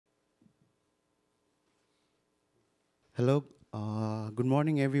Hello, good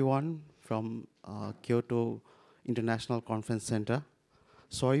morning everyone from Kyoto International Conference Center.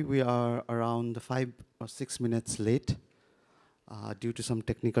 Sorry we are around 5 or 6 minutes late due to some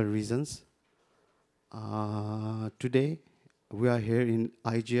technical reasons. Today we are here in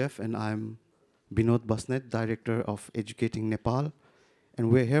IGF and I'm Binod Basnet, Director of Educating Nepal.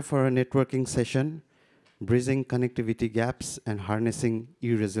 And we're here for a networking session, bridging connectivity gaps and harnessing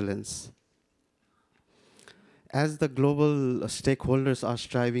e-resilience. As the global stakeholders are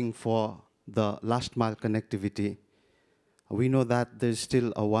striving for the last mile connectivity, we know that there's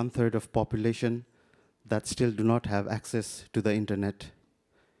still a 1/3 of population that still do not have access to the internet.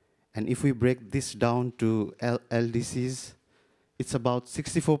 And if we break this down to LDCs, it's about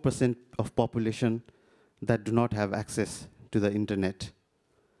 64% of population that do not have access to the internet.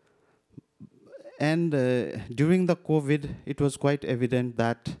 And during the COVID, it was quite evident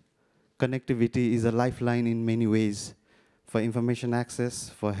that connectivity is a lifeline in many ways for information access,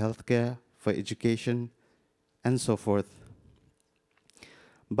 for healthcare, for education, and so forth.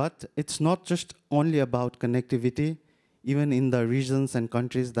 But it's not just only about connectivity. Even in the regions and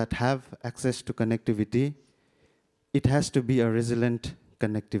countries that have access to connectivity, it has to be a resilient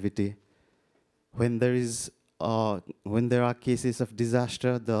connectivity. When there are cases of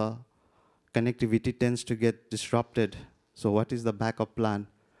disaster, the connectivity tends to get disrupted. So what is the backup plan?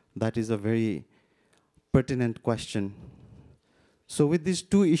 That is a very pertinent question. So with these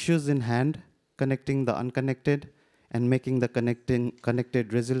two issues in hand, connecting the unconnected and making the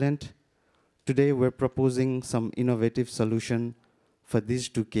connected resilient, today we're proposing some innovative solution for these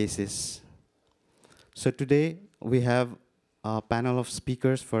two cases. So today we have a panel of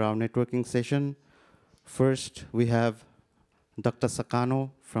speakers for our networking session. First, we have Dr.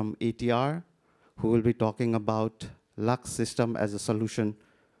 Sakano from ATR, who will be talking about LUX system as a solution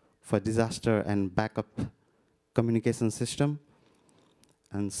for disaster and backup communication system.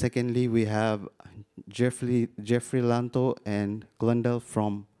 And secondly, we have Jeffrey Lanto and Glendale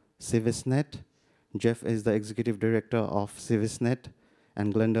from CivisNet. Jeff is the executive director of CivisNet,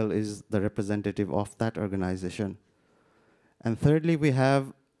 and Glendale is the representative of that organization. And thirdly, we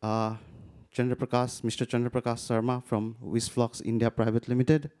have Mr. Chandraprakash Sarma from Wisflux India Private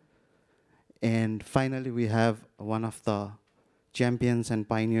Limited. And finally, we have one of the champions and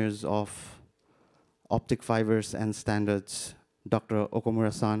pioneers of optic fibers and standards, Dr.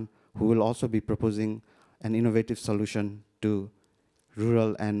 Okumura-san, who will also be proposing an innovative solution to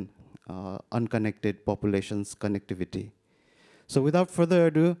rural and unconnected populations' connectivity. So without further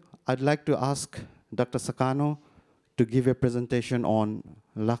ado, I'd like to ask Dr. Sakano to give a presentation on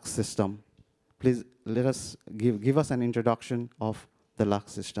LUX system. Please give us an introduction of the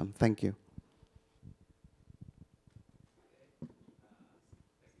LUX system. Thank you.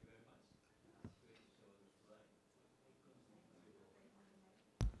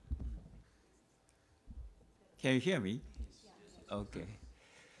 Can you hear me? Okay.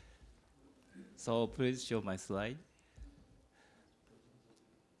 So please show my slide.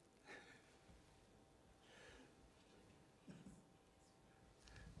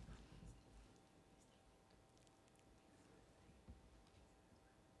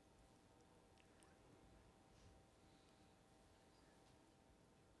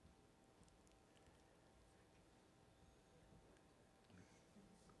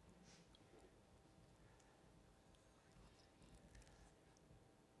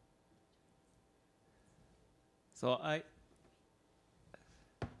 So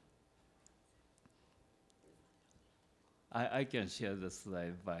I can share the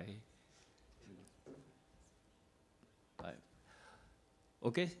slide by.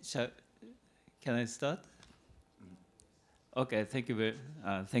 Okay, can I start? Okay, thank you,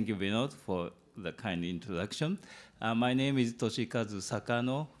 Vinod, for the kind introduction. My name is Toshikazu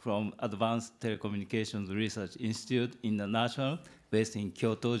Sakano from Advanced Telecommunications Research Institute International, based in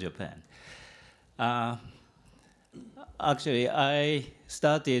Kyoto, Japan. Actually, I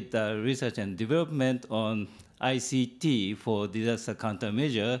started research and development on ICT for disaster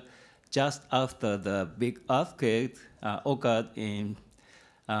countermeasure just after the big earthquake occurred in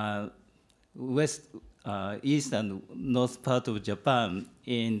east and north part of Japan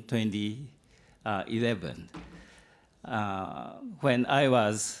in 2011. When I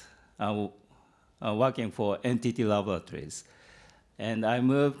was working for NTT Laboratories. And I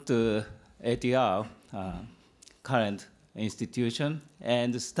moved to ATR, current institution,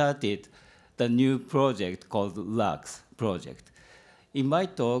 and started the new project called LUX project. In my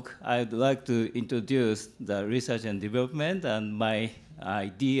talk, I'd like to introduce the research and development and my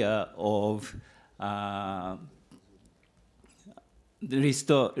idea of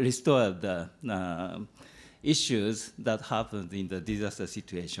restore the issues that happen in the disaster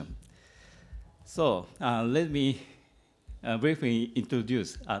situation. So let me briefly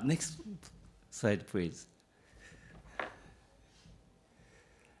introduce. Next slide, please.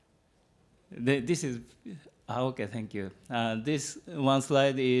 This is, okay, thank you. This one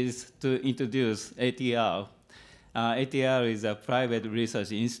slide is to introduce ATR. ATR is a private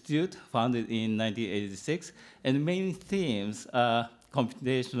research institute founded in 1986, and main themes are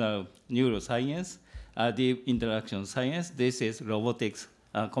computational neuroscience, deep interaction science. This is robotics,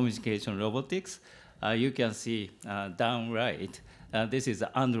 communication robotics. You can see down right, this is an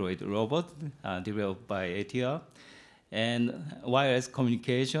Android robot developed by ATR, and wireless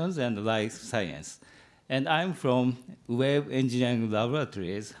communications and life science. And I'm from Web Engineering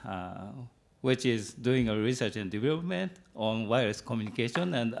Laboratories, which is doing a research and development on wireless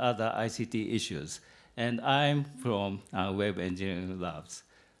communication and other ICT issues. And I'm from Web Engineering Labs.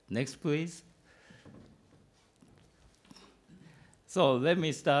 Next, please. So let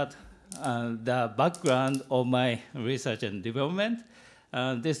me start the background of my research and development.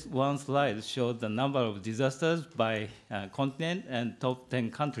 This one slide shows the number of disasters by continent and top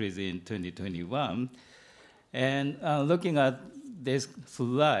 10 countries in 2021. And looking at this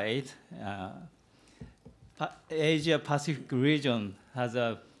slide, Asia-Pacific region has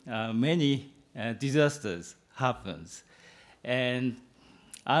many disasters happens. And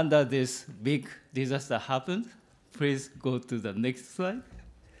under this big disaster happened, please go to the next slide.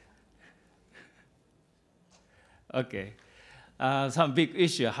 Okay. Some big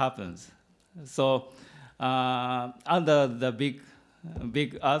issue happens. So under the big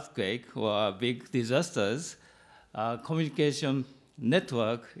earthquake or big disasters, communication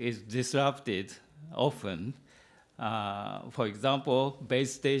network is disrupted often. For example,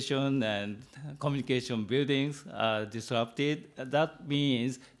 base station and communication buildings are disrupted. That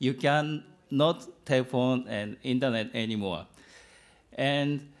means you cannot telephone and internet anymore.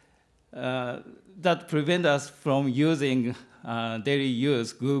 And that prevents us from using daily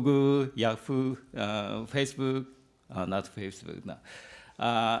use Google, Yahoo, Facebook, not Facebook, no.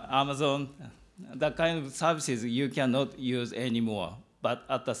 Amazon, that kind of services you cannot use anymore. But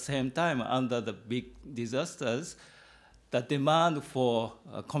at the same time, under the big disasters, the demand for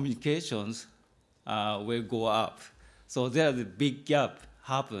communications will go up. So there's a big gap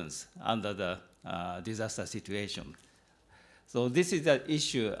happens under the disaster situation. So this is the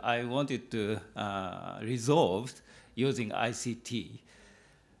issue I wanted to resolve using ICT.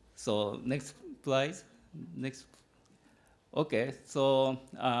 So next slide, next. Okay, so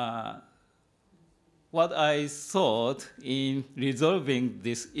what I thought in resolving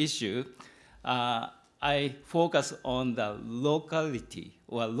this issue, I focus on the locality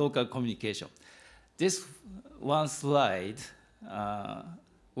or local communication. This one slide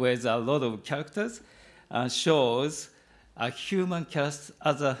with a lot of characters shows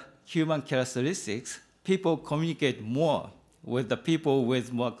other human characteristics. People communicate more with the people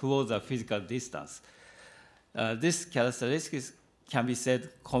with more closer physical distance. This characteristics can be said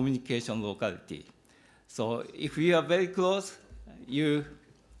communication locality. So if you are very close, you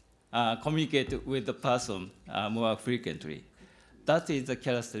communicate with the person more frequently. That is the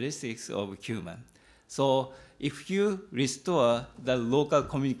characteristics of human. So if you restore the local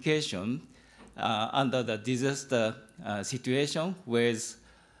communication under the disaster situation with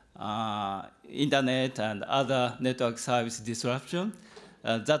internet and other network service disruption,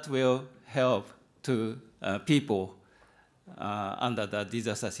 that will help to people under the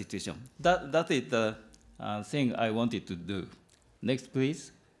disaster situation. That is the thing I wanted to do. Next,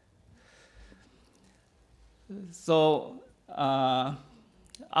 please. So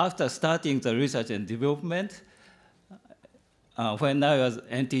after starting the research and development, when I was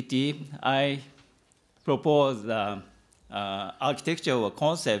NTT, I proposed architectural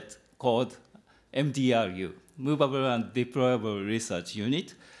concept called MDRU, Movable and Deployable Research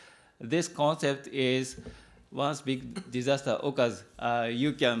Unit. This concept is once big disaster occurs,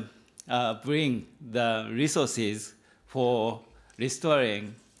 you can bring the resources for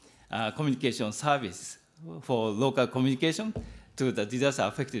restoring communication service for local communication to the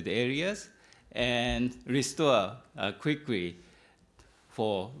disaster-affected areas and restore quickly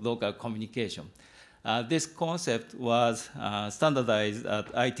for local communication. This concept was standardized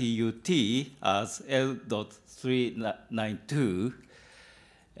at ITUT as L.392,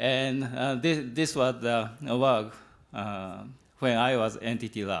 and this was the work when I was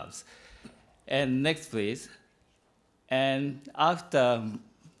NTT Labs. And next, please. And after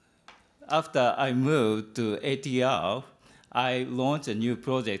I moved to ATR, I launched a new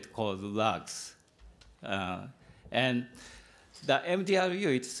project called LUX. And the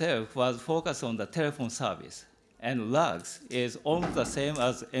MDRU itself was focused on the telephone service. And LUGS is almost the same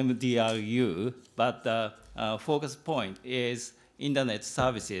as MDRU, but the focus point is internet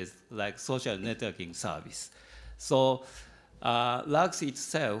services like social networking service. So LUGS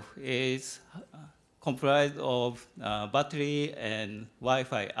itself is comprised of battery and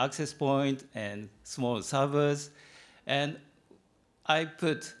Wi-Fi access point and small servers. And I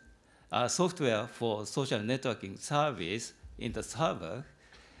put software for social networking service in the server.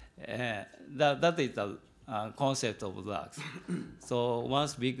 That is the concept of LUGS. So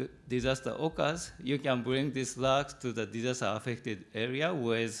once big disaster occurs, you can bring this LUGS to the disaster-affected area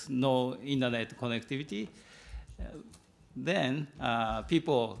with no internet connectivity. Then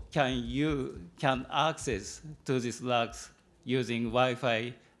people can access to this LUGS using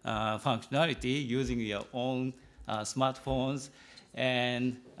Wi-Fi functionality, using your own smartphones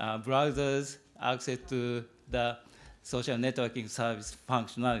and browsers, access to the social networking service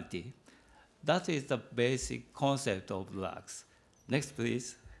functionality. That is the basic concept of LUGS. Next,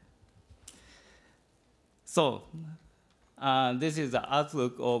 please. So this is the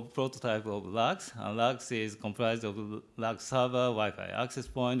outlook of prototype of LUGS. LUGS is comprised of LUGS server, Wi-Fi access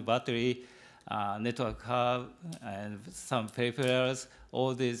point, battery, network hub, and some peripherals.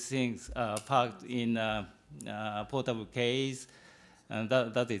 All these things are packed in a portable case, and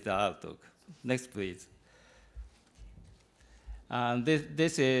that is the outlook. Next, please.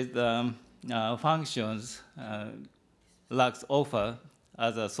 This is functions LUGS offer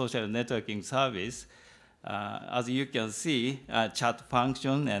as a social networking service. As you can see, chat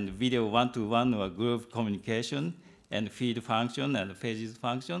function and video one-to-one or group communication and feed function and pages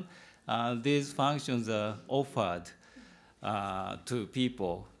function. These functions are offered to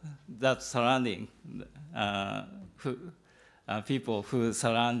people that surrounding people who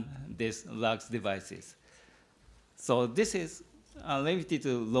surround these LUGS devices. So this is limited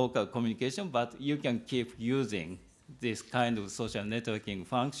to local communication, but you can keep using this kind of social networking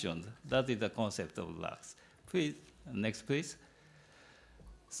functions. That is the concept of LUGS. Please, next, please.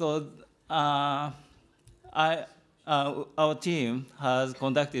 So our team has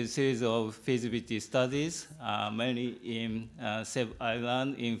conducted a series of feasibility studies, mainly in Seb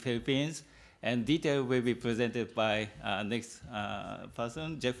Island in Philippines, and detail will be presented by next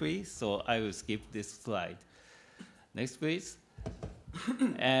person, Jeffrey, so I will skip this slide. Next, please.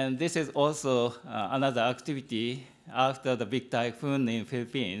 And this is also another activity after the big typhoon in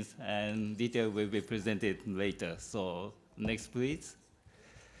Philippines, and detail will be presented later. So next, please.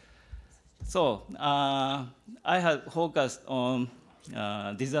 So I had focused on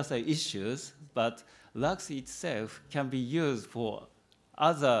disaster issues, but LUGS itself can be used for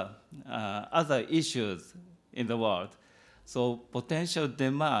other issues in the world. So potential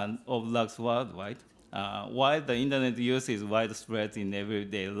demand of LUGS worldwide, while the internet use is widespread in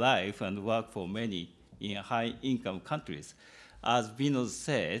everyday life and work for many in high-income countries. As Bino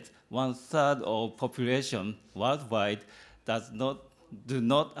said, 1/3 of population worldwide do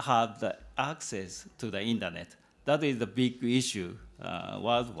not have the access to the internet. That is the big issue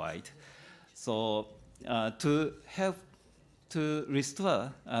worldwide. So to help to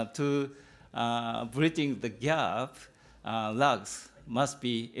restore, to bridging the gap, LUGS must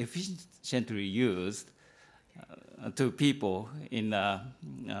be efficiently used to people in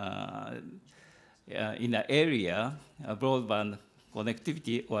an area, broadband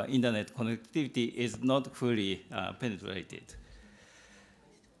connectivity or internet connectivity is not fully penetrated.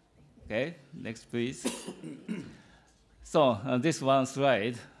 Okay, next, please. So this one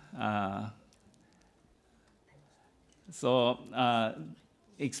slide.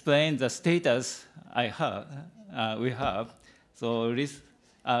 Explain the status we have. So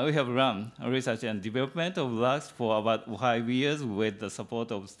we have run research and development of LUGS for about 5 years with the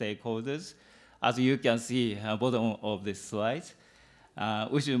support of stakeholders. As you can see at the bottom of this slide,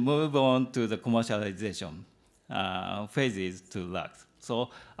 we should move on to the commercialization phases to LUGS. So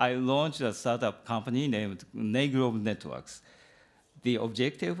I launched a startup company named Negro Networks. The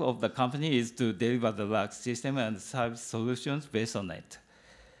objective of the company is to deliver the LUGS system and service solutions based on it.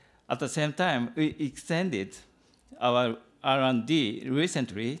 At the same time, we extended our R&D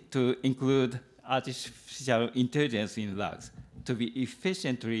recently to include artificial intelligence in LUGS to be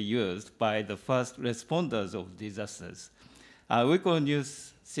efficiently used by the first responders of disasters. We call new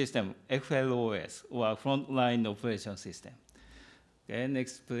system FLOS, or Frontline Operation System. Okay,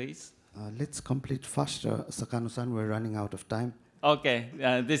 next, please. Let's complete faster, Sakano-san. We're running out of time. Okay,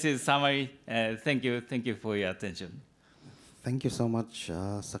 this is summary. Thank you for your attention. Thank you so much,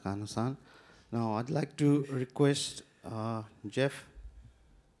 Sakano-san. Now, I'd like to request Jeff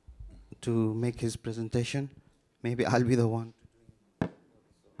to make his presentation. Maybe I'll be the one.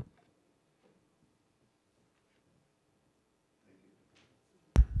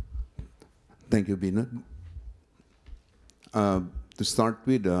 Thank you, Binod. To start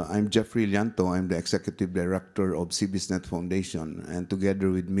with, I'm Jeffrey Llanto. I'm the Executive Director of CBISNet Foundation. And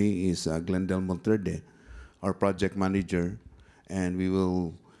together with me is Glendale Monterde, our project manager. And we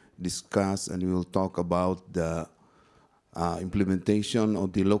will discuss and we will talk about the implementation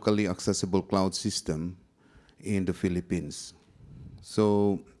of the locally accessible cloud system in the Philippines.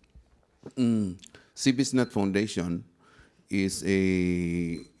 So, CBISNet Foundation is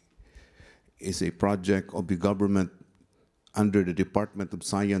a project of the government under the Department of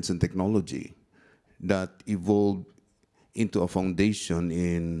Science and Technology that evolved into a foundation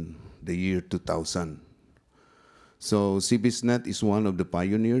in the year 2000. So CBISNet is one of the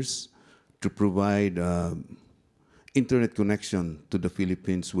pioneers to provide internet connection to the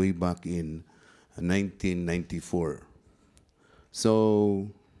Philippines way back in 1994. So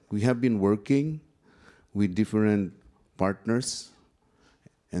we have been working with different partners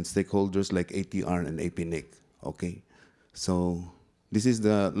and stakeholders like ATR and APNIC, okay? So this is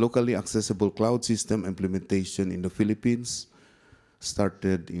the locally accessible cloud system implementation in the Philippines,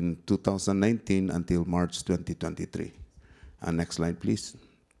 started in 2019 until March 2023. Next slide, please.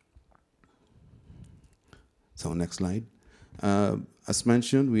 So next slide. As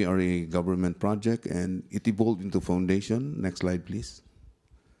mentioned, we are a government project and it evolved into foundation. Next slide, please.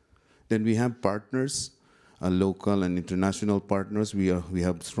 Then we have partners, local and international partners. We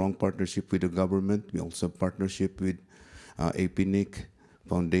have strong partnership with the government. We also have partnership with APNIC,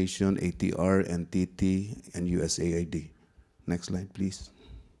 Foundation, ATR, NTT, and USAID. Next slide, please.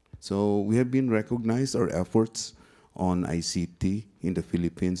 So we have been recognized our efforts on ICT in the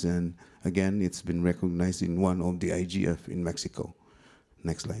Philippines, and again, it's been recognized in one of the IGF in Mexico.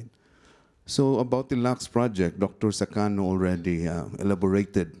 Next slide. So about the LAX project, Dr. Sakano already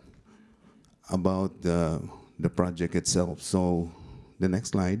elaborated about the project itself. So the next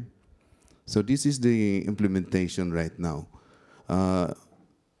slide. So this is the implementation right now.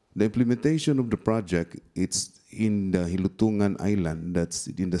 The implementation of the project, it's in the Hilutungan Island, that's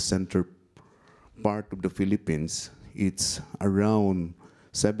in the center part of the Philippines. It's around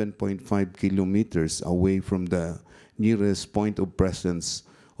 7.5 kilometers away from the nearest point of presence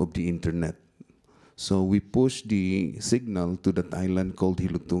of the internet. So we push the signal to that island called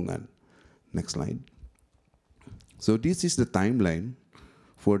Hilutungan. Next slide. So this is the timeline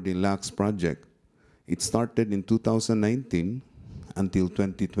for the LAX project. It started in 2019 until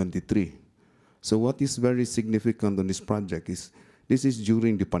 2023. So what is very significant on this project is this is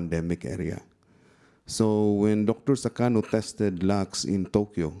during the pandemic area. So when Dr. Sakano tested LAX in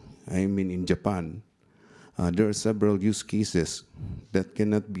Tokyo, I mean in Japan, there are several use cases that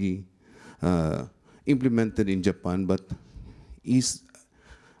cannot be implemented in Japan, but is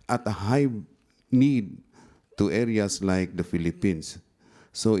at a high need to areas like the Philippines.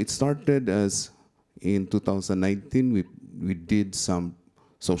 So it started as in 2019, we did some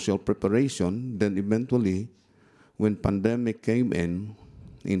social preparation. Then eventually, when pandemic came in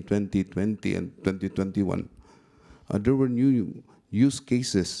 2020 and 2021, there were new use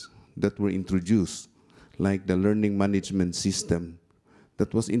cases that were introduced, like the learning management system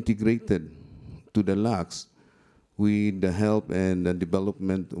that was integrated to the LAX with the help and the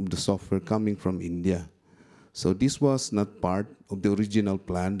development of the software coming from India. So this was not part of the original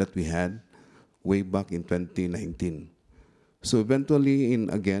plan that we had way back in 2019. So eventually,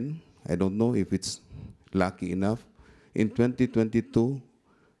 again, I don't know if it's lucky enough, in 2022,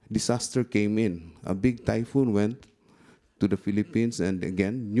 disaster came in. A big typhoon went to the Philippines, and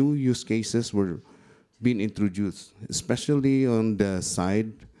again, new use cases were being introduced, especially on the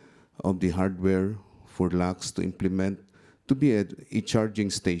side of the hardware for LAX to implement to be a charging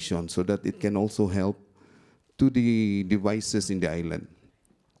station so that it can also help to the devices in the island.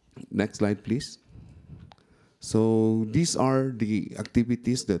 Next slide, please. So these are the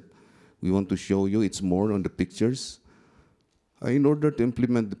activities that we want to show you. It's more on the pictures. In order to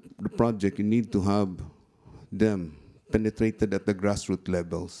implement the project, you need to have them penetrated at the grassroots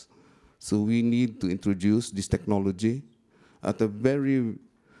levels. So we need to introduce this technology at a very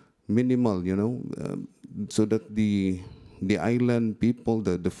minimal, so that the island people,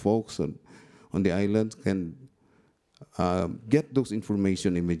 the folks on the island can get those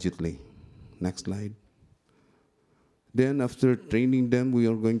information immediately. Next slide. Then after training them, we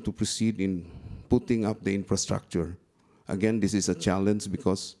are going to proceed in putting up the infrastructure. Again, this is a challenge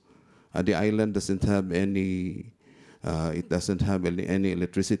because the island doesn't have any, any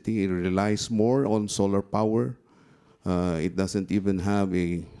electricity. It relies more on solar power. It doesn't even have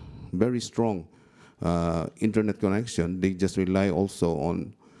a very strong internet connection. They just rely also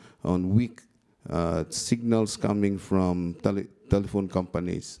on weak signals coming from telephone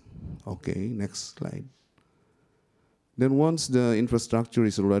companies. Okay, next slide. Then once the infrastructure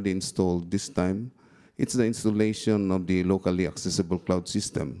is already installed, this time, it's the installation of the locally accessible cloud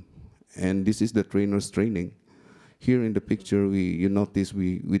system. And this is the trainer's training. Here in the picture, you notice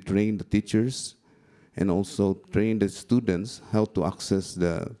we train the teachers and also train the students how to access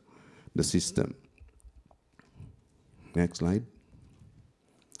the system. Next slide.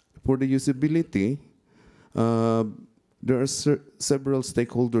 For the usability, there are several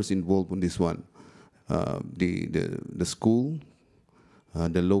stakeholders involved in this one. The school,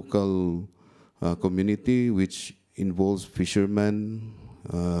 the local community, which involves fishermen,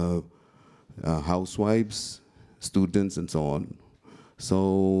 housewives, students, and so on.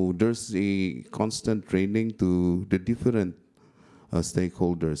 So there's a constant training to the different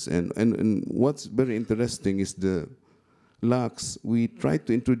stakeholders. And what's very interesting is the LAX, we try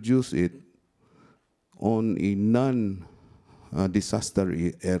to introduce it on a non-disaster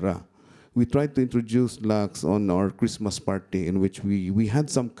era. We tried to introduce LAX on our Christmas party, in which we had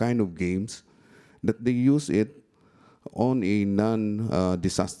some kind of games that they use it on a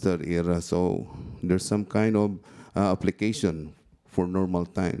non-disaster era. So there's some kind of application for normal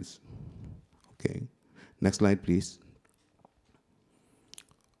times. Okay, next slide, please.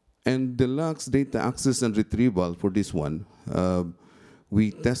 And the LAX data access and retrieval for this one,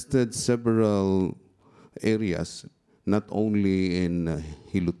 we tested several areas, not only in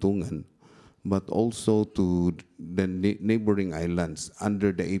Hilutungan, but also to the neighboring islands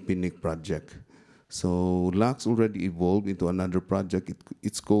under the APNIC project. So LAX already evolved into another project. We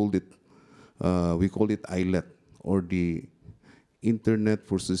call it ILET, or the Internet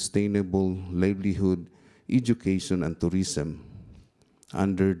for Sustainable Livelihood, Education and Tourism,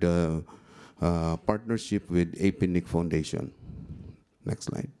 under the partnership with APNIC Foundation. Next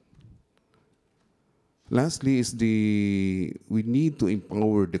slide. Lastly is we need to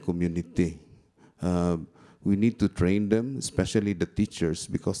empower the community. We need to train them, especially the teachers,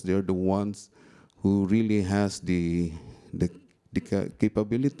 because they're the ones who really has the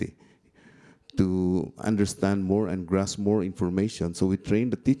capability to understand more and grasp more information. So we train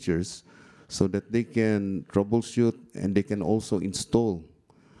the teachers so that they can troubleshoot and they can also install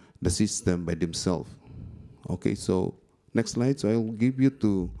the system by themselves. Okay, so next slide. So I'll give you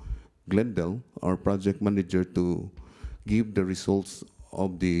to Glendale, our project manager, to give the results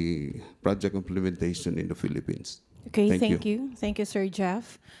of the project implementation in the Philippines. Okay, thank you. Thank you, Sir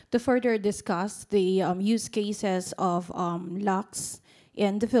Jeff. To further discuss the use cases of LAX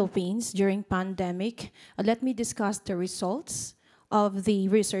in the Philippines during pandemic, let me discuss the results of the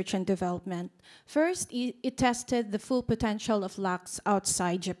research and development. First, it tested the full potential of LAX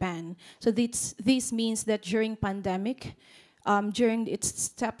outside Japan. So this means that during pandemic, during its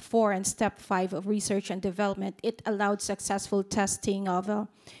step 4 and step 5 of research and development, it allowed successful testing of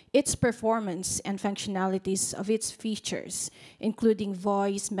its performance and functionalities of its features, including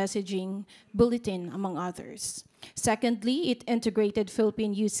voice, messaging, bulletin, among others. Secondly, it integrated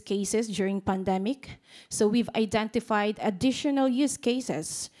Philippine use cases during pandemic. So we've identified additional use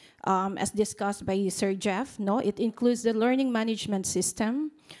cases as discussed by Sir Jeff. It includes the learning management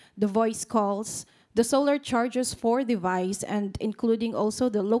system, the voice calls, the solar chargers for device, and including also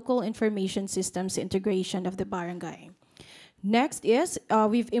the local information systems integration of the barangay. Next is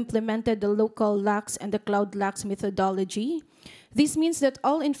we've implemented the local LAX and the cloud LAX methodology. This means that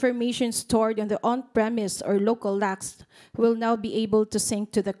all information stored on the on-premise or local LAX will now be able to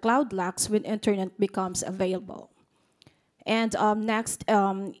sync to the cloud LAX when internet becomes available. And next,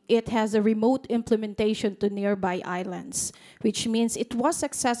 it has a remote implementation to nearby islands, which means it was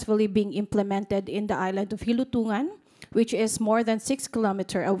successfully being implemented in the island of Hilutungan, which is more than 6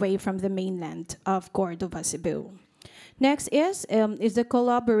 kilometers away from the mainland of Cordova, Cebu. Next is the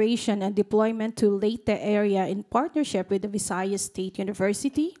collaboration and deployment to Leyte area in partnership with the Visayas State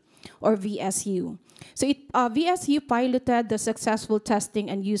University, or VSU. So VSU piloted the successful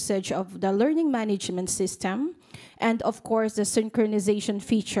testing and usage of the learning management system, and of course the synchronization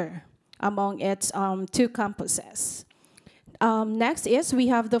feature among its 2 campuses. Next is we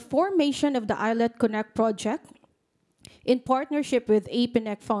have the formation of the ILET Connect project in partnership with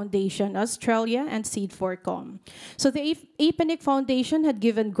APNIC Foundation Australia and Seed4Com. So the APNIC Foundation had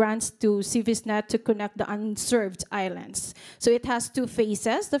given grants to CIVISNet to connect the unserved islands. So it has 2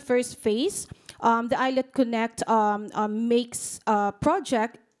 phases. The first phase, the ILET Connect makes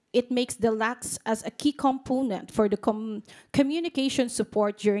project. It makes the LAX as a key component for the communication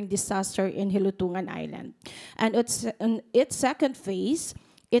support during disaster in Hilutungan Island. And in its second phase,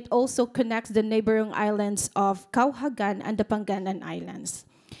 it also connects the neighboring islands of Kauhagan and the Panganan Islands.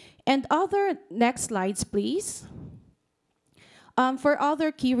 And next slides, please. For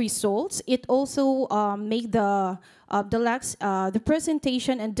other key results, it also made the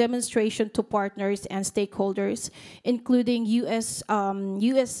presentation and demonstration to partners and stakeholders, including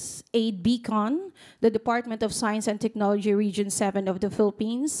USAID Beacon, the Department of Science and Technology Region 7 of the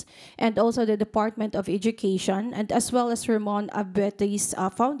Philippines, and also the Department of Education, and as well as Ramon Abetes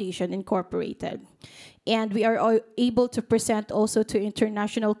Foundation Incorporated. And we are able to present also to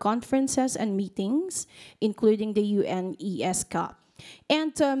international conferences and meetings, including the UNES Cup.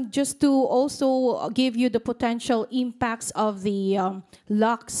 And just to also give you the potential impacts of the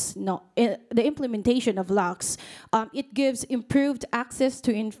the implementation of LUX, it gives improved access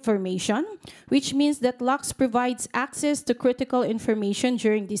to information, which means that LUX provides access to critical information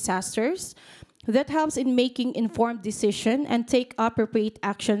during disasters, that helps in making informed decisions and take appropriate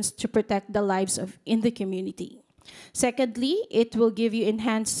actions to protect the lives in the community. Secondly, it will give you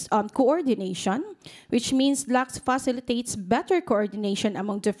enhanced coordination, which means LUX facilitates better coordination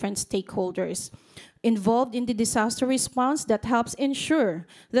among different stakeholders involved in the disaster response that helps ensure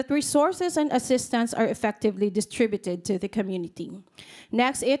that resources and assistance are effectively distributed to the community.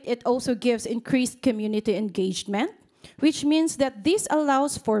 Next, it also gives increased community engagement, which means that this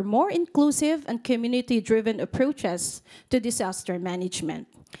allows for more inclusive and community-driven approaches to disaster management.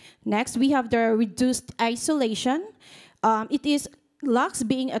 Next, we have the reduced isolation. It is LUX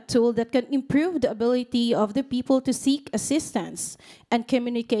being a tool that can improve the ability of the people to seek assistance and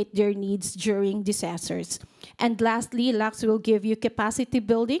communicate their needs during disasters. And lastly, LUX will give you capacity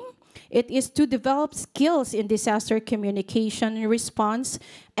building. It is to develop skills in disaster communication and response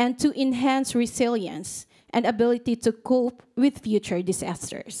and to enhance resilience and ability to cope with future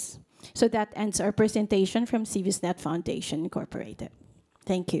disasters. So that ends our presentation from CVSNet Foundation Incorporated.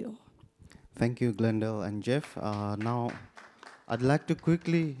 Thank you. Thank you, Glendale and Jeff. Now, I'd like to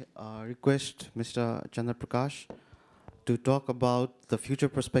quickly request Mr. Chandra Prakash to talk about the future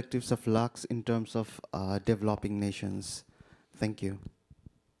perspectives of LUX in terms of developing nations. Thank you.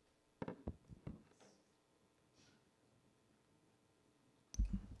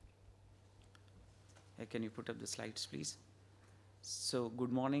 Can you put up the slides, please? So,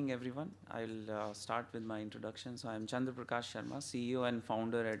 good morning, everyone. I'll start with my introduction. So, I'm Chandra Prakash Sharma, CEO and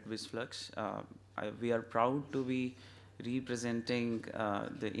founder at WISFlux. We are proud to be representing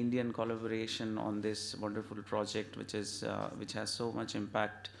the Indian collaboration on this wonderful project, which has so much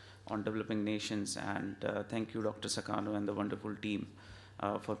impact on developing nations. And thank you, Dr. Sakano, and the wonderful team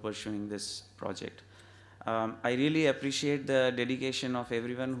for pursuing this project. I really appreciate the dedication of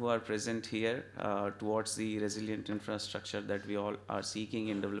everyone who are present here towards the resilient infrastructure that we all are seeking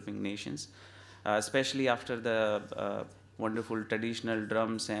in developing nations, especially after the wonderful traditional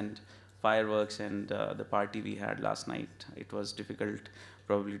drums and fireworks and the party we had last night. It was difficult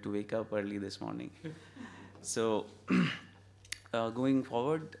probably to wake up early this morning. So going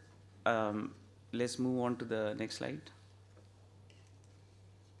forward, let's move on to the next slide.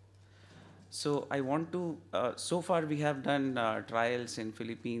 So I want to, so far we have done trials in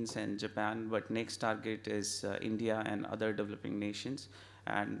Philippines and Japan, but next target is India and other developing nations.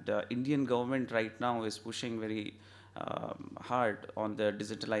 And Indian government right now is pushing very hard on the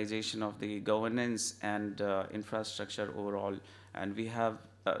digitalization of the governance and infrastructure overall. And we have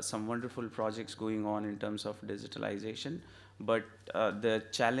some wonderful projects going on in terms of digitalization. But the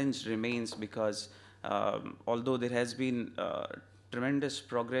challenge remains because although there has been tremendous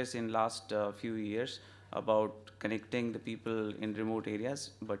progress in last few years about connecting the people in remote areas,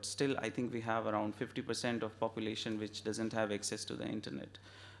 but still I think we have around 50% of population which doesn't have access to the internet.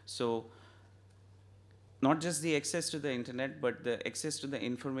 So not just the access to the internet, but the access to the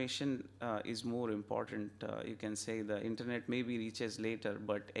information is more important. You can say the internet maybe reaches later,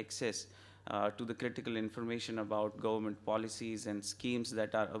 but access to the critical information about government policies and schemes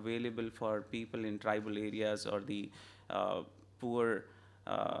that are available for people in tribal areas or the poor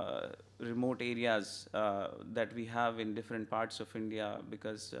remote areas that we have in different parts of India,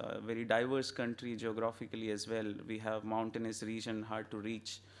 because very diverse country geographically as well. We have mountainous region, hard to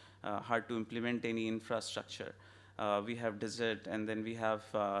reach, hard to implement any infrastructure. We have desert, and then we have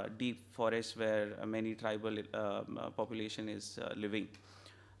deep forest where many tribal population is living.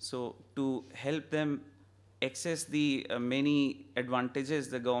 So to help them access the many advantages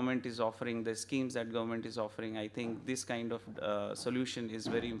the government is offering, the schemes that government is offering, I think this kind of solution is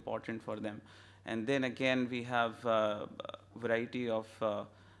very important for them. And then again, we have a variety of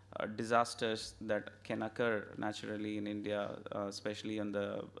disasters that can occur naturally in India, especially in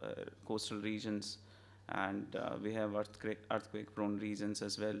the coastal regions. And we have earthquake-prone regions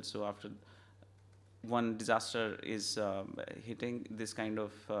as well. So after one disaster is hitting, this kind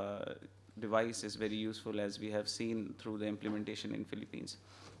of device is very useful, as we have seen through the implementation in Philippines.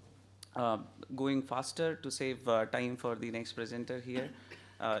 Going faster to save time for the next presenter here,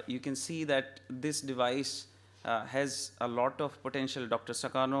 you can see that this device has a lot of potential. Dr.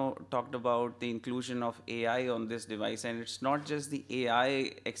 Sakano talked about the inclusion of AI on this device, and it's not just the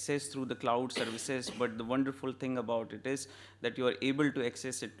AI access through the cloud services, but the wonderful thing about it is that you are able to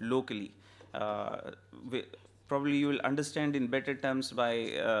access it locally. Probably you will understand in better terms by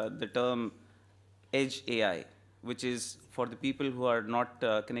the term edge AI, which is for the people who are not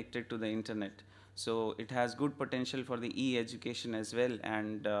connected to the internet. So it has good potential for the e-education as well,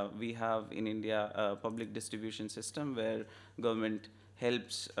 and we have in India a public distribution system where government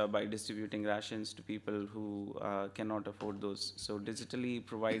helps by distributing rations to people who cannot afford those. So digitally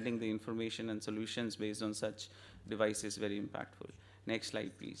providing the information and solutions based on such device is very impactful. Next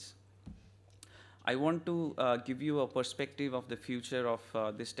slide, please. I want to give you a perspective of the future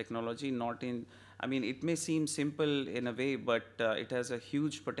of this technology, not in, I mean, it may seem simple in a way, but it has a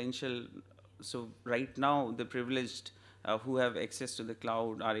huge potential. So right now, the privileged who have access to the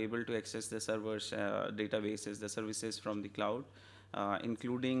cloud are able to access the servers, databases, the services from the cloud,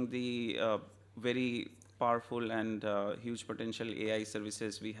 including the very powerful and huge potential AI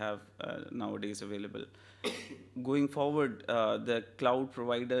services we have nowadays available. Going forward, the cloud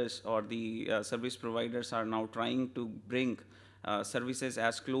providers or the service providers are now trying to bring services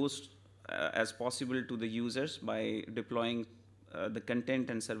as close as possible to the users by deploying the content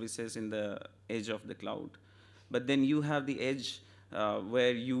and services in the edge of the cloud. But then you have the edge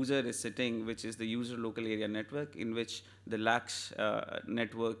where user is sitting, which is the user local area network, in which the LAX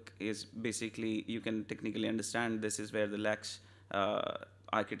network is basically, you can technically understand this is where the LAX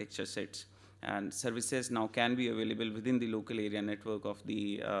architecture sits. And services now can be available within the local area network of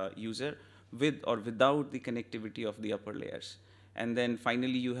the user with or without the connectivity of the upper layers. And then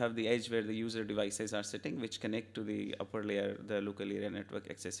finally, you have the edge where the user devices are sitting, which connect to the upper layer, the local area network,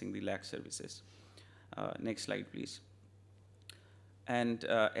 accessing the LAC services. Next slide, please. And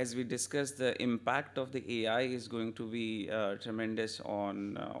as we discussed, the impact of the AI is going to be tremendous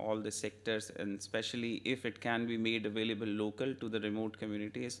on all the sectors, and especially if it can be made available local to the remote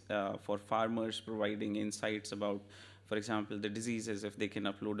communities for farmers, providing insights about, for example, the diseases, if they can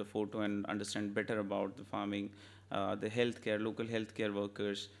upload a photo and understand better about the farming, the healthcare, local healthcare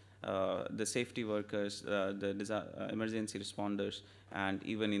workers, the safety workers, the emergency responders, and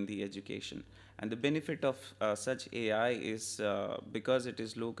even in the education. And the benefit of such AI is because it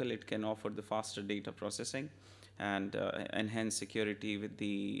is local, it can offer the faster data processing and enhance security with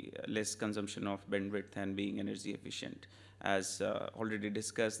the less consumption of bandwidth and being energy efficient. As already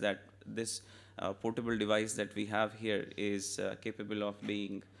discussed, that this portable device that we have here is capable of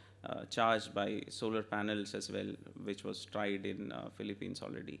being charged by solar panels as well, which was tried in Philippines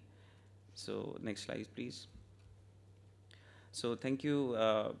already. So next slide, please. So thank you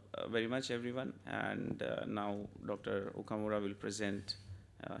very much, everyone. And now Dr. Okamura will present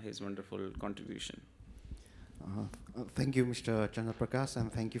his wonderful contribution. Thank you, Mr. Chandraprakash,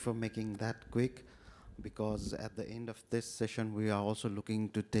 and thank you for making that quick, because at the end of this session, we are also looking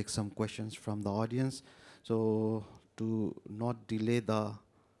to take some questions from the audience. So to not delay the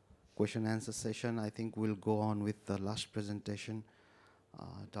question answer session, I think we'll go on with the last presentation.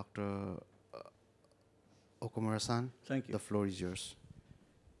 Dr. Okamura-san, thank you. The floor is yours.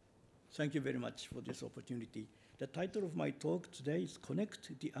 Thank you very much for this opportunity. The title of my talk today is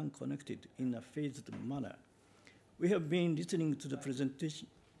Connect the Unconnected in a Phased Manner. We have been listening to the presentation.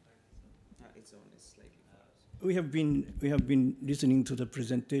 We have been listening to the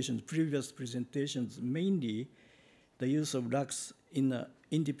presentations, previous presentations, mainly the use of LACs in an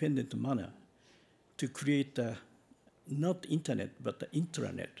independent manner to create not internet, but the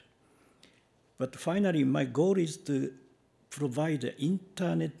intranet. But finally, my goal is to provide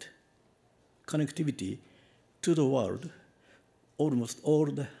internet connectivity to the world, almost all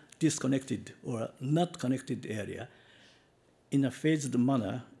the disconnected or not connected area, in a phased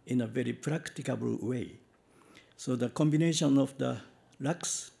manner, in a very practicable way. So the combination of the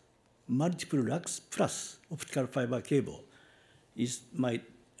LACs, multiple LACs plus optical fiber cable is my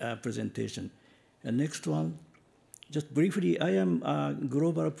presentation. And next one, just briefly, I am a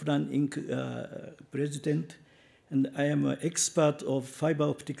Global Plan Inc. President, and I am an expert of fiber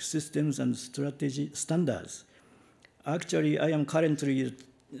optic systems and strategy standards. Actually, I am currently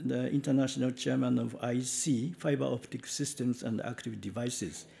the international chairman of IC, Fiber Optic Systems and Active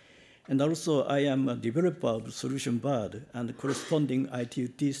Devices. And also, I am a developer of Solution Board and corresponding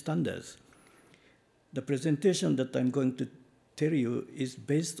ITUT standards. The presentation that I'm going to tell you is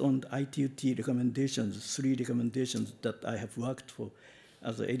based on the ITUT recommendations, 3 recommendations that I have worked for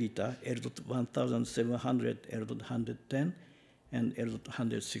as an editor, L.1700, L.110, and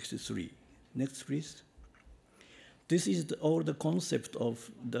L.163. Next, please. This is all the concept of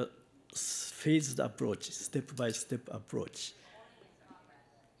the phased approach, step-by-step approach.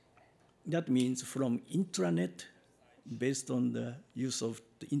 That means from intranet, based on the use of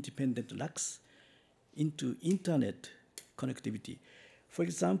the independent LUX, into internet connectivity. For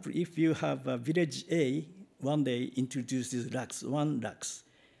example, if you have a village A, one day introduces LUX, one LUX,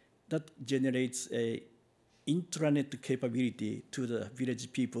 that generates a intranet capability to the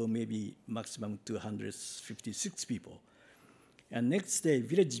village people, maybe maximum 256 people. And next day,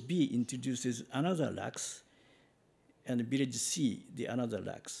 village B introduces another LUX, and village C, the another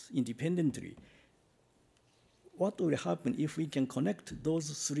LUX, independently. What will happen if we can connect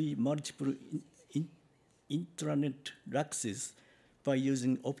those three multiple intranet LUXes by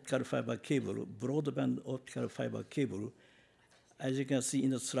using optical fiber cable, broadband optical fiber cable? As you can see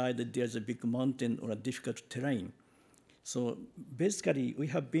in the slide, there's a big mountain or a difficult terrain. So basically, we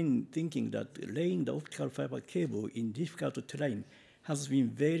have been thinking that laying the optical fiber cable in difficult terrain has been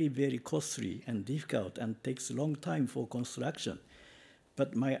very, very costly and difficult and takes a long time for construction.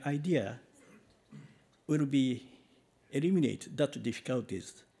 But my idea will be eliminate that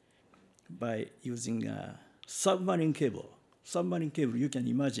difficulties by using a submarine cable. Submarine cable, you can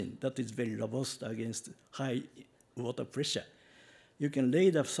imagine, that is very robust against high water pressure. You can lay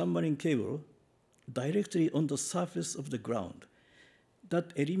the submarine cable directly on the surface of the ground.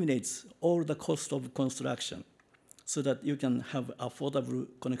 That eliminates all the cost of construction so that you can have affordable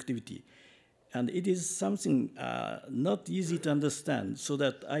connectivity. And it is something not easy to understand, so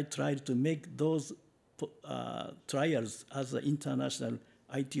that I tried to make those trials as international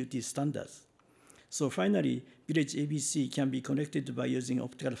ITUT standards. So finally, village ABC can be connected by using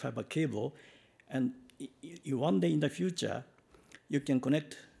optical fiber cable, and one day in the future, you can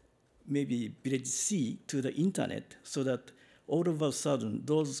connect maybe village C to the internet, so that all of a sudden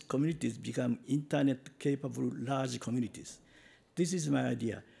those communities become internet-capable large communities. This is my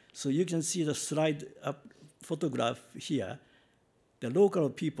idea. So you can see the slide up photograph here. The local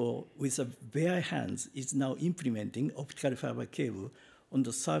people with bare hands is now implementing optical fiber cable on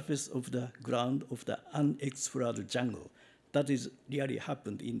the surface of the ground of the unexplored jungle. That is really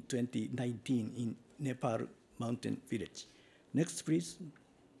happened in 2019 in Nepal mountain village. Next, please.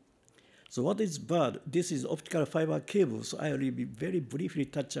 So what is BIRD? This is optical fiber cable, so I will be very briefly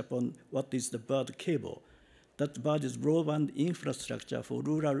touch upon what is the BIRD cable. That BIRD is broadband infrastructure for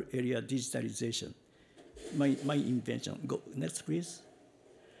rural area digitalization. My invention. Go next, please.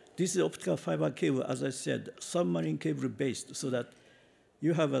 This is optical fiber cable, as I said, submarine cable based, so that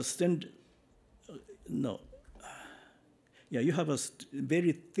you have a you have a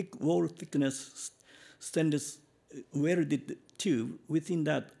very thick wall thickness stainless welded tube. Within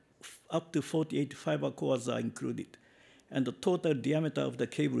that, up to 48 fiber cores are included. And the total diameter of the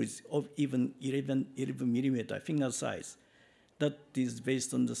cable is of even 11 millimeter, finger size. That is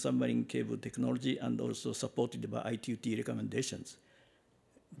based on the submarine cable technology and also supported by ITUT recommendations.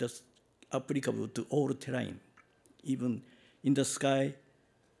 That's applicable to all terrain, even in the sky,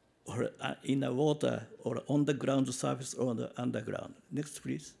 or in the water, or on the ground surface, or on the underground. Next,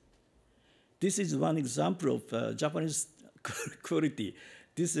 please. This is one example of Japanese quality.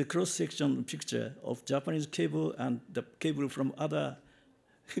 This is a cross-section picture of Japanese cable and the cable from other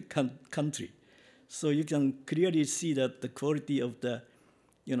country. So you can clearly see that the quality of the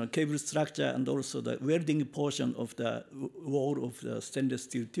cable structure and also the welding portion of the wall of the stainless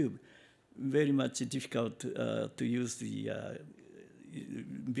steel tube, very much difficult to use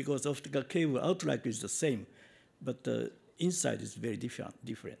because optical cable outline is the same, but the inside is very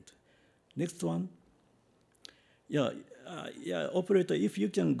different. Next one. Operator, if you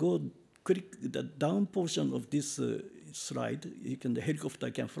can go click the down portion of this slide, the helicopter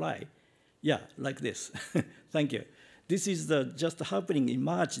can fly. Yeah, like this. Thank you. This is just happening in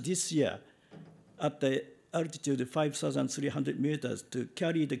March this year at the altitude 5,300 meters to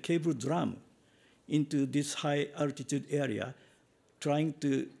carry the cable drum into this high altitude area, trying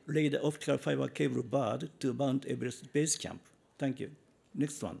to lay the optical fiber cable BIRD to Mount Everest Base Camp. Thank you.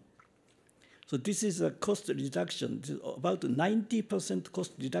 Next one. So this is a cost reduction. About 90%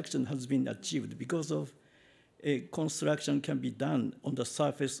 cost reduction has been achieved because of a construction can be done on the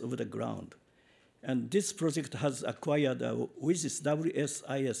surface of the ground. And this project has acquired with this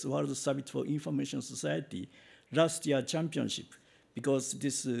WSIS, World Summit for Information Society, last year championship, because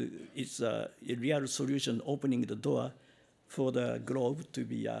this is a real solution opening the door for the globe to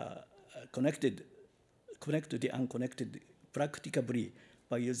be connected to the unconnected practicably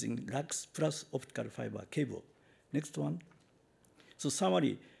by using LUX plus optical fiber cable. Next one. So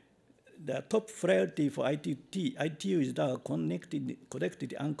summary, the top priority for ITU is the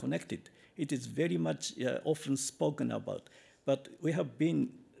connected, unconnected. It is very much often spoken about, but we have been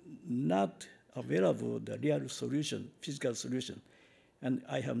not available the real solution, physical solution. And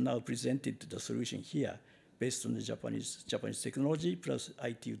I have now presented the solution here based on the Japanese technology plus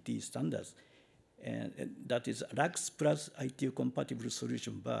ITU-T standards. And that is LUX plus ITU compatible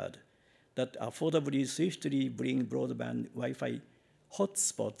solution BIRD that affordably, swiftly bring broadband Wi-Fi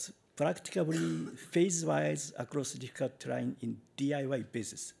hotspots practically phase-wise across difficult terrain in DIY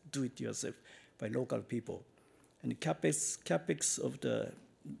basis, do it yourself by local people. And capex of the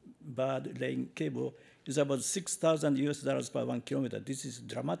BIRD laying cable is about 6,000 US per 1 kilometer. This is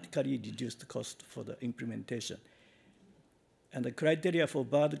dramatically reduced cost for the implementation. And the criteria for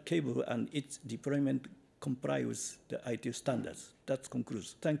BIRD cable and its deployment comply with the ITU standards. That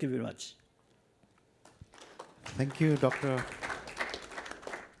concludes. Thank you very much. Thank you, Dr.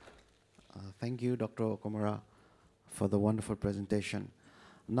 Thank you, Dr. Okamura, for the wonderful presentation.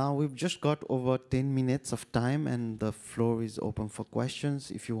 Now we've just got over 10 minutes of time and the floor is open for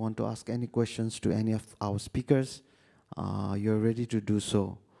questions. If you want to ask any questions to any of our speakers, you're ready to do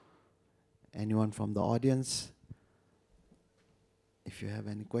so. Anyone from the audience? If you have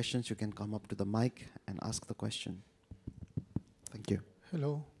any questions, you can come up to the mic and ask the question. Thank you.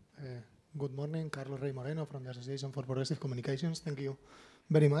 Hello. Good morning. Carlos Rey Moreno from the Association for Progressive Communications. Thank you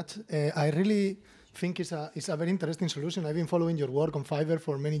very much. I really think it's a very interesting solution. I've been following your work on fiber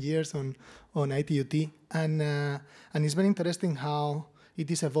for many years on ITU-T, and it's very interesting how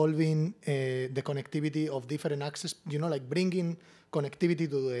it is evolving the connectivity of different access, like bringing connectivity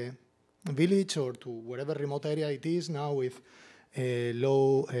to the village or to wherever remote area it is now with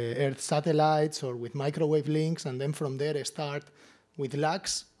low Earth satellites or with microwave links, and then from there start with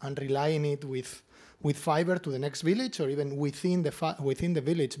LUX and relying it with fiber to the next village or even within the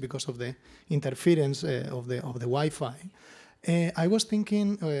village because of the interference of the Wi-Fi. I was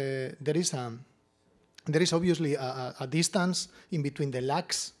thinking there is obviously a distance in between the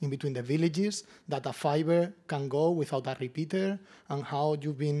LUX, in between the villages, that a fiber can go without a repeater, and how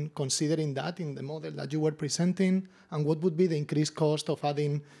you've been considering that in the model that you were presenting, and what would be the increased cost of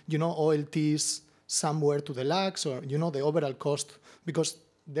adding, OLTs somewhere to the LUX, or, the overall cost, because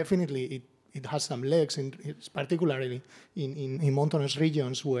definitely it has some legs, particularly in mountainous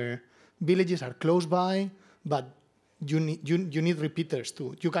regions where villages are close by, but you need repeaters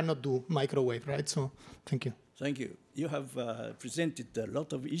too. You cannot do microwave, right? So, thank you. Thank you. You have presented a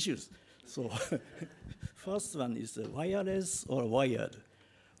lot of issues. So, first one is wireless or wired.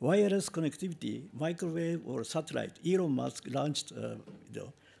 Wireless connectivity, microwave or satellite. Elon Musk launched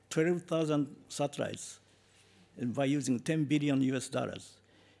 12,000 satellites by using $10 billion US.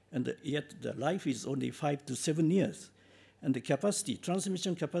 And yet the life is only 5 to 7 years. And the capacity,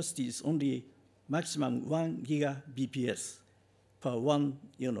 transmission capacity is only maximum 1 gigabps per one,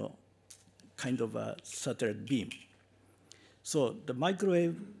 kind of a satellite beam. So the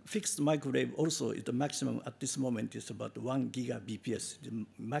microwave, fixed microwave also is the maximum at this moment is about 1 gigabps, the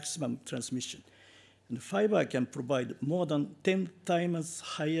maximum transmission. And fiber can provide more than 10 times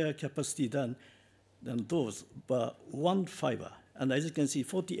higher capacity than those, but one fiber. And as you can see,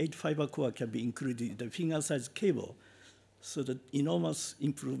 48 fiber core can be included in the finger-sized cable. So the enormous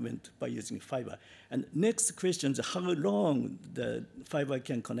improvement by using fiber. And next question is how long the fiber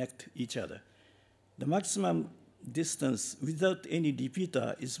can connect each other. The maximum distance without any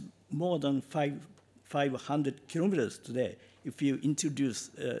repeater is more than 500 kilometers today if you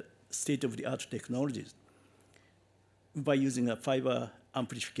introduce state-of-the-art technologies by using a fiber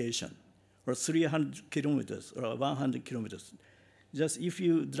amplification, or 300 kilometers or 100 kilometers. Just if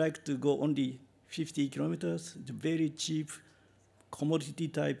you'd like to go only 50 kilometers, the very cheap commodity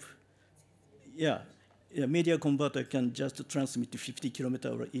type, a media converter can just transmit to 50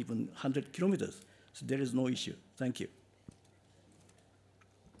 kilometers or even 100 kilometers. So there is no issue. Thank you.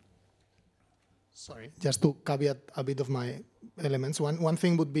 Sorry, just to caveat a bit of my elements. One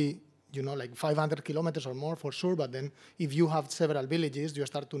thing would be, like 500 kilometers or more for sure, but then if you have several villages, you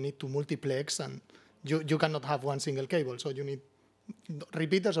start to need to multiplex, and you cannot have one single cable, so you need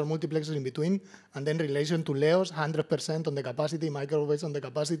repeaters or multiplexes in between, and then relation to Leo's, 100% on the capacity, microwaves on the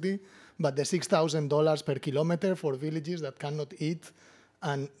capacity, but the $6,000 per kilometer for villages that cannot eat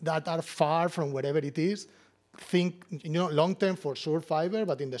and that are far from wherever it is. Think, long term for sure fiber,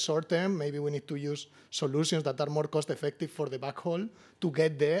 but in the short term, maybe we need to use solutions that are more cost effective for the backhaul to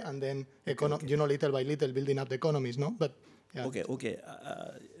get there, and then little by little building up the economies, no? But yeah. Okay.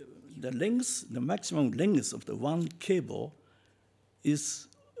 The maximum length of the one cable is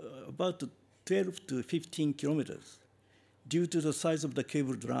about 12 to 15 kilometers. due to the size of the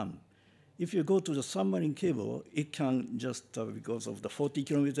cable drum. If you go to the submarine cable, it can just, because of the 40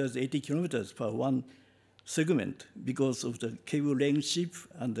 kilometers, 80 kilometers per one segment, because of the cable length ship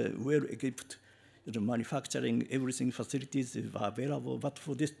and the well-equipped manufacturing, everything facilities are available. But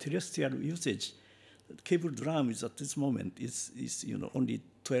for this terrestrial usage, the cable drum is at this moment is only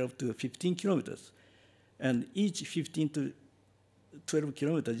 12 to 15 kilometers. And each 15 to 12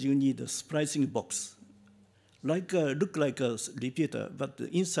 kilometers, you need a splicing box. Look like a repeater, but the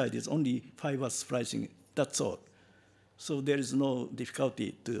inside is only fiber splicing, that's all. So there is no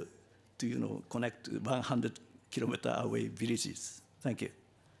difficulty to connect 100 kilometer away villages. Thank you.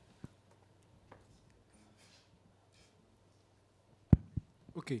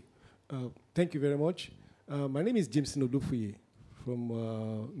 Okay, thank you very much. My name is James Nodufuye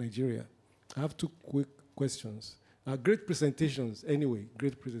from Nigeria. I have two quick questions. Great presentations, anyway,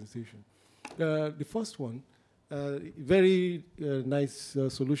 great presentation. The first one, very nice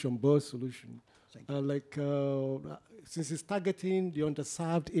solution, bold solution. Since it's targeting the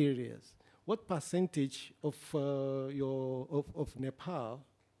underserved areas, what percentage of Nepal,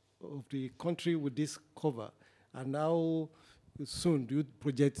 of the country would this cover? And how soon do you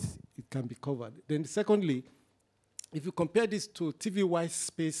project it can be covered? Then secondly, if you compare this to TV white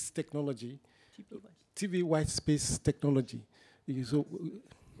space technology, TV white space technology, yes,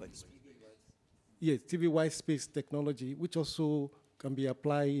 TV white space technology, which also can be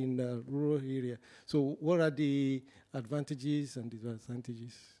applied in the rural area. So what are the advantages and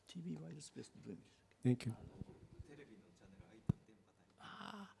disadvantages? TV white space technology. Thank you.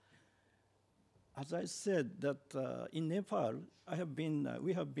 As I said, that in Nepal,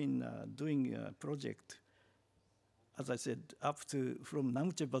 we have been doing a project, as I said, up to from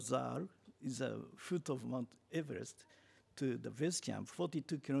Namche Bazaar, is a foot of Mount Everest, to the base camp,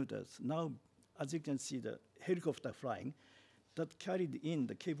 42 kilometers. Now, as you can see, the helicopter flying, that carried in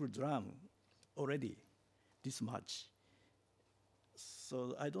the cable drum already, this much.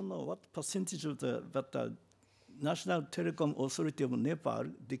 So I don't know what percentage of but National Telecom Authority of Nepal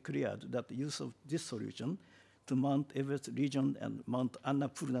declared that the use of this solution to Mount Everest region and Mount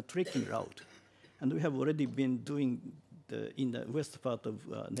Annapurna trekking route. And we have already been doing in the west part of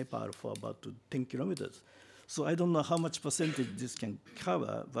Nepal for about 10 kilometers. So I don't know how much percentage this can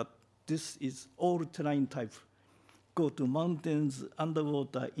cover, but this is all terrain type. Go to mountains,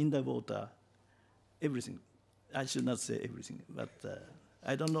 underwater, in the water, everything. I should not say everything, but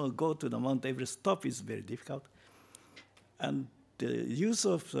I don't know, go to the Mount Everest top is very difficult. And the use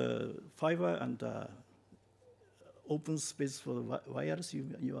of fiber and open space for wires,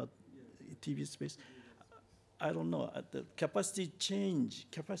 you are TV space, I don't know, the capacity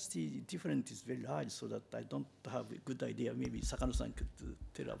difference is very large, so that I don't have a good idea. Maybe Sakano-san could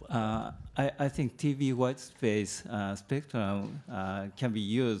tell about I think TV white space spectrum can be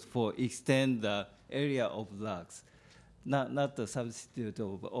used for extend the area of lux, not the substitute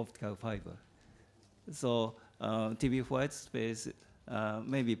of optical fiber. So TV white space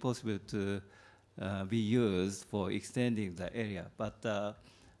may be possible to be used for extending the area, but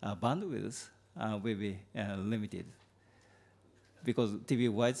bandwidth will be limited because TV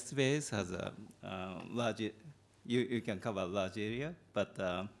white space has a large. You can cover a large area, but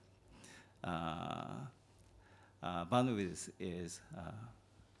bandwidth is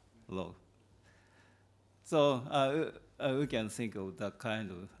low. So we can think of that kind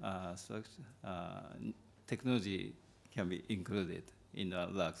of structure. Technology can be included in a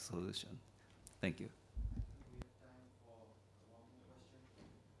large solution. Thank you.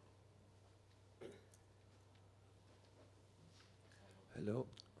 Hello.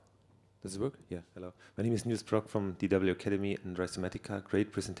 Does it work? Yeah, hello. My name is Nils Brock from DW Academy and Rhizomatica.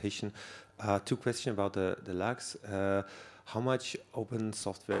 Great presentation. Two questions about the LUX. How much open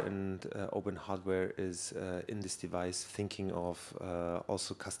software and open hardware is in this device, thinking of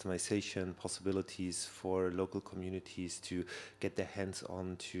also customization possibilities for local communities to get their hands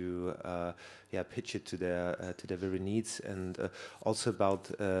on to pitch it to their very needs, and also about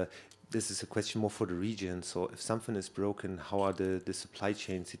this is a question more for the region. So if something is broken, how are the supply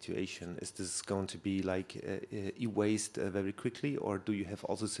chain situation? Is this going to be like e-waste very quickly, or do you have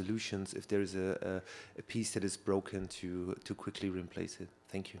also solutions if there is a piece that is broken to quickly replace it?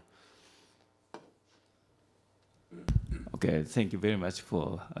 Thank you. Okay, thank you very much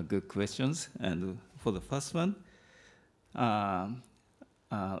for good questions. And for the first one,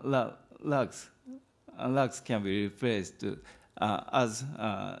 LUX can be replaced as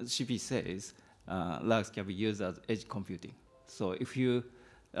CP says, LUX can be used as edge computing. So if you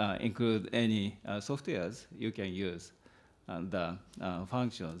include any softwares, you can use the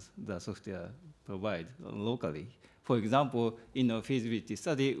functions the software provides locally. For For example, in a feasibility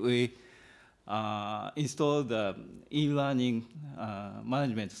study, we install the e-learning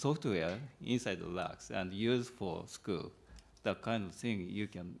management software inside the LAX and use for school. That kind of thing you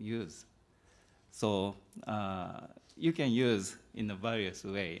can use. So you can use in a various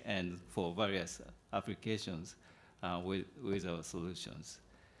way and for various applications with our solutions.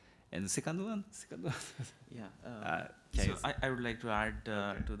 And the second one? Yeah. So I would like to add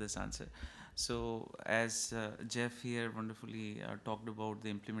to this answer. So as Jeff here wonderfully talked about the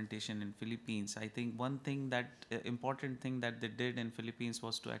implementation in Philippines, I think one thing that important thing that they did in Philippines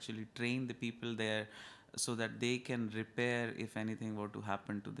was to actually train the people there so that they can repair if anything were to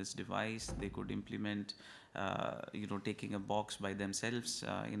happen to this device. They could implement, taking a box by themselves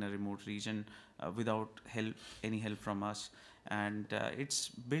in a remote region without any help from us. And it's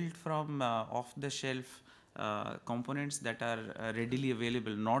built from off-the-shelf components that are readily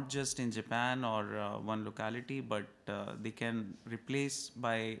available, not just in Japan or one locality, but they can replace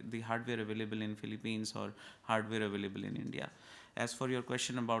by the hardware available in Philippines or hardware available in India. As for your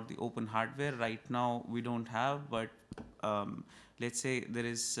question about the open hardware, right now we don't have, but let's say there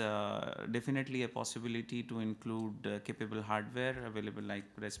is definitely a possibility to include capable hardware available like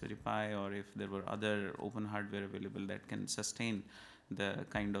Raspberry Pi, or if there were other open hardware available that can sustain the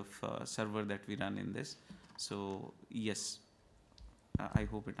kind of server that we run in this. So yes, I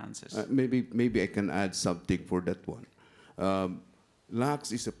hope it answers. Maybe I can add something for that one.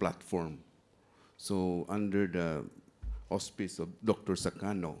 LAX is a platform. So under the auspice of Dr.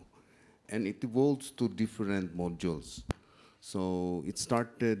 Sakano, and it evolves to different modules. So it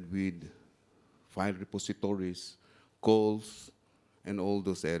started with file repositories, calls, and all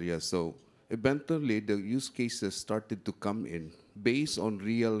those areas. So eventually the use cases started to come in based on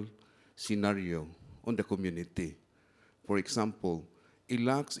real scenario on the community. For example,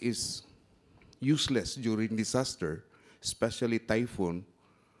 LAX is useless during disaster, especially typhoon,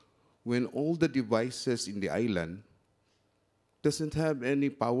 when all the devices in the island doesn't have any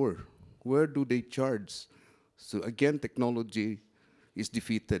power. Where do they charge? So again, technology is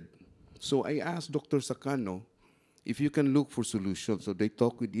defeated. So I asked Dr. Sakano if you can look for solutions. So they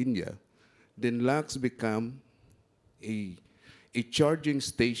talk with India. Then LAX become a charging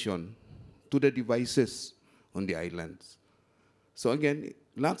station to the devices on the islands. So again,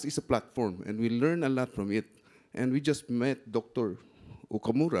 LAX is a platform, and we learn a lot from it. And we just met Dr.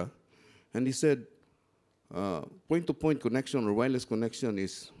 Okamura, and he said, point-to-point connection or wireless connection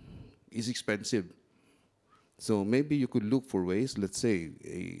is expensive. So maybe you could look for ways, let's say,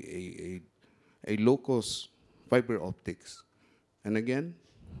 a low-cost fiber optics. And again,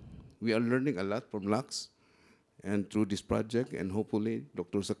 we are learning a lot from LAX and through this project, and hopefully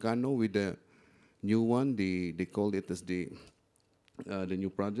Dr. Sakano with the new one, they call it as the new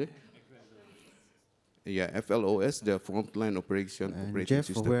project. Yeah, FLOS, the Frontline Operating Jeff,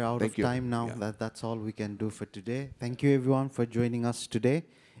 System. we're out Thank of you. time now. Yeah. That's all we can do for today. Thank you, everyone, for joining us today.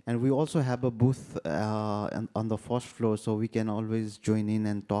 And we also have a booth on the first floor, so we can always join in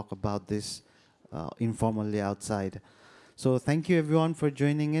and talk about this informally outside. So thank you, everyone, for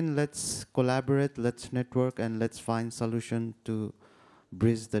joining in. Let's collaborate, let's network, and let's find solution to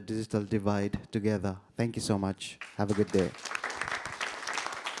bridge the digital divide together. Thank you so much. Have a good day.